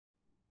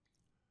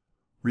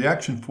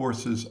Reaction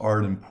forces are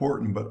an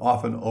important but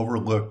often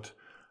overlooked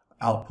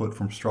output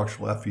from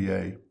structural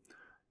FEA.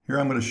 Here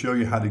I'm going to show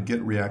you how to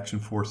get reaction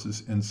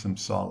forces in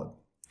SimSolid.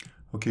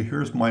 Okay,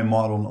 here's my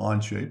model in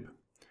Onshape.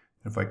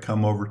 If I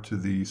come over to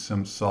the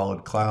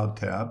SimSolid Cloud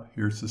tab,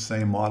 here's the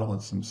same model in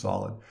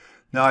SimSolid.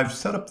 Now I've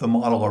set up the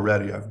model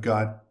already. I've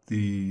got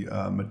the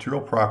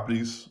material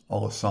properties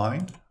all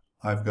assigned.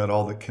 I've got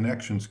all the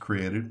connections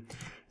created.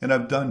 And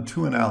I've done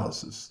two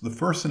analyses. The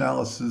first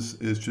analysis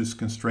is just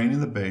constraining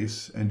the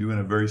base and doing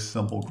a very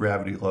simple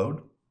gravity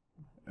load.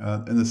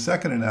 And the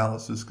second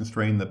analysis,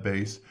 constraining the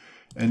base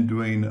and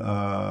doing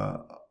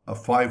a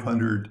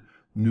 500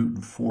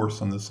 Newton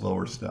force on this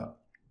lower step.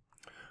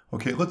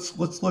 Okay, let's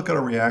look at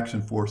our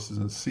reaction forces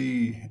and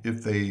see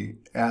if they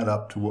add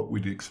up to what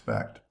we'd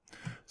expect.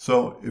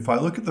 So if I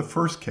look at the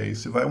first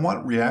case, if I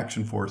want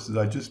reaction forces,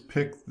 I just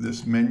pick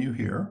this menu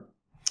here.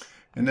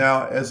 And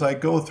now as I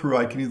go through,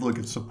 I can either look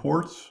at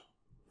supports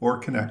or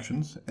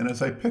connections. And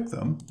as I pick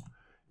them,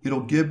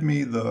 it'll give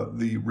me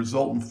the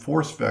resultant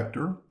force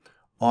vector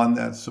on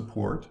that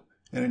support.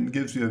 And it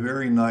gives you a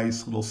very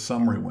nice little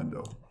summary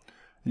window.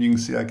 And you can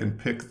see I can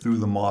pick through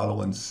the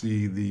model and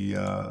see the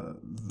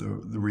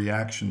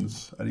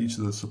reactions at each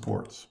of the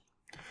supports.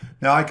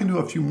 Now I can do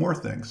a few more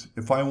things.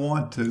 If I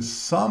want to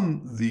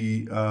sum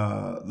the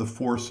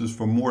forces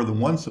for more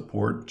than one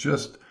support,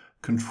 just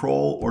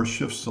Control or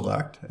Shift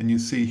select, and you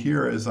see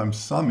here as I'm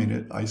summing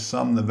it, I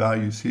sum the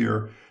values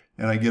here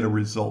and I get a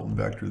resultant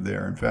vector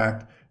there. In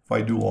fact, if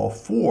I do all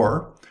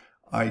four,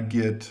 I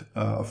get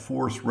a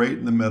force right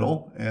in the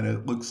middle, and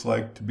it looks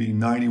like to be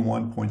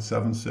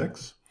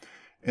 91.76.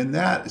 And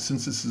that,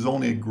 since this is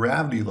only a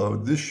gravity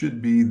load, this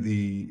should be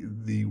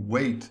the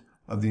weight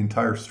of the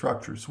entire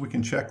structure. So we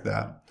can check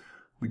that.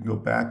 We can go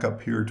back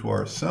up here to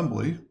our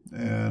assembly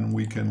and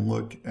we can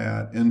look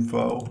at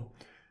info.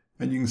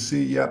 And you can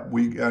see, yep,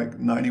 we got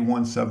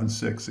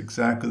 91.76,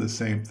 exactly the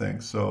same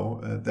thing. So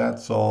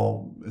that's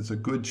all. It's a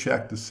good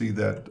check to see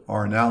that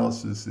our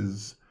analysis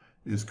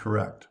is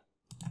correct.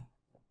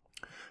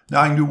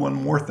 Now I can do one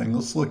more thing.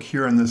 Let's look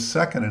here in this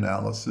second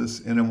analysis.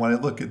 And then when I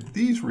look at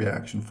these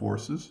reaction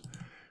forces,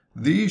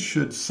 these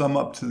should sum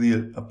up to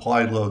the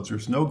applied loads.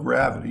 There's no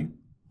gravity.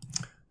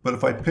 But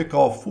if I pick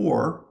all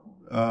four,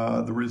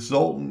 the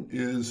resultant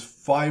is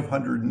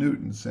 500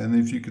 newtons. And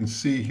if you can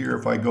see here,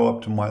 if I go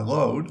up to my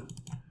load,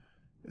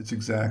 it's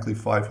exactly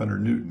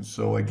 500 newtons.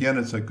 So again,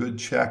 it's a good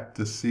check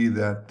to see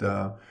that,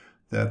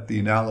 that the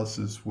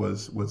analysis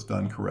was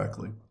done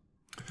correctly.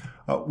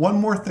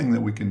 One more thing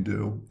that we can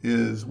do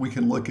is we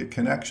can look at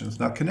connections.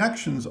 Now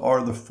connections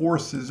are the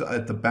forces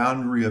at the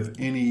boundary of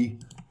any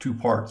two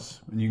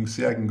parts. And you can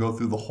see I can go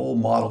through the whole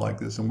model like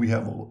this, and we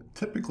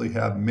typically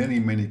have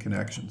many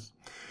connections.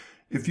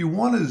 If you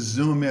want to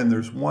zoom in,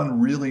 there's one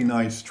really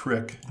nice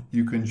trick.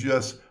 You can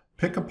just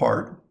pick a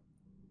part,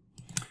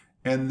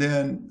 and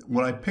then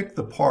when I pick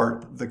the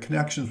part, the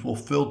connections will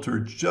filter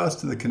just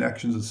to the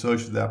connections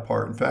associated with that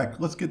part. In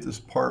fact, let's get this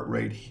part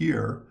right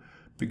here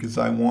because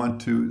I want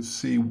to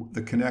see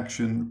the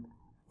connection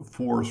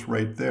force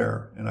right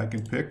there. And I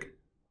can pick,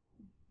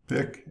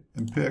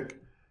 and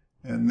pick,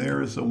 and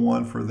there is the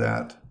one for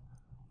that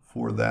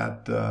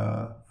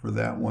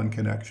one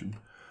connection.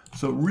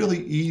 So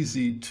really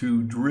easy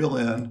to drill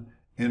in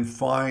and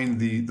find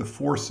the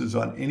forces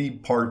on any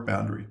part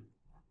boundary.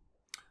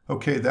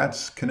 Okay,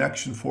 that's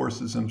connection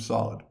forces in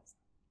SimSolid.